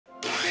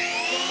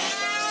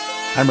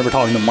I remember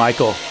talking to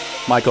Michael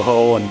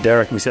Ho and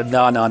Derek, and we said,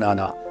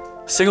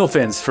 no. Single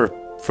fins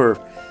for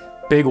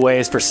big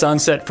waves, for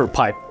sunset, for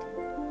pipe.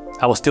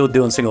 I was still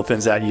doing single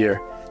fins that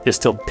year. There's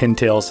still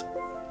pintails.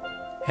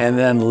 And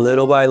then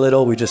little by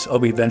little,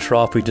 we venture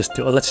off. We just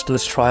do,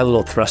 let's try a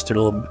little thruster,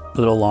 a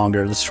little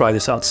longer. Let's try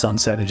this out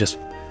sunset. And just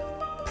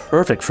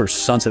perfect for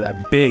sunset,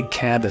 that big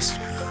canvas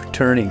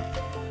turning.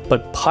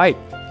 But pipe,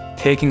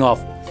 taking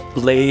off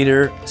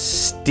later,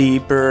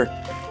 steeper,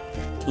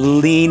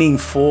 leaning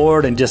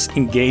forward and just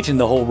engaging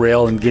the whole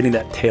rail and getting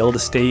that tail to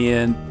stay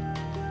in,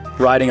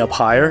 riding up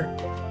higher.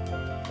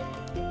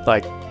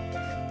 Like,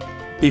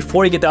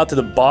 before you get down to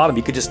the bottom,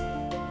 you could just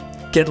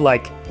get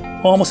like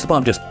almost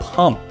above, just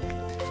pump.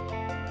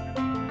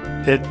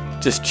 It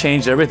just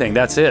changed everything.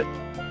 That's it.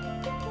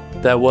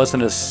 That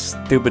wasn't a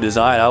stupid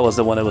design. I was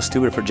the one that was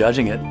stupid for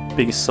judging it,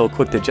 being so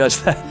quick to judge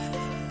that.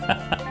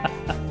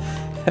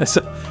 As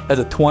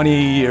a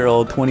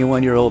 20-year-old,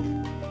 21-year-old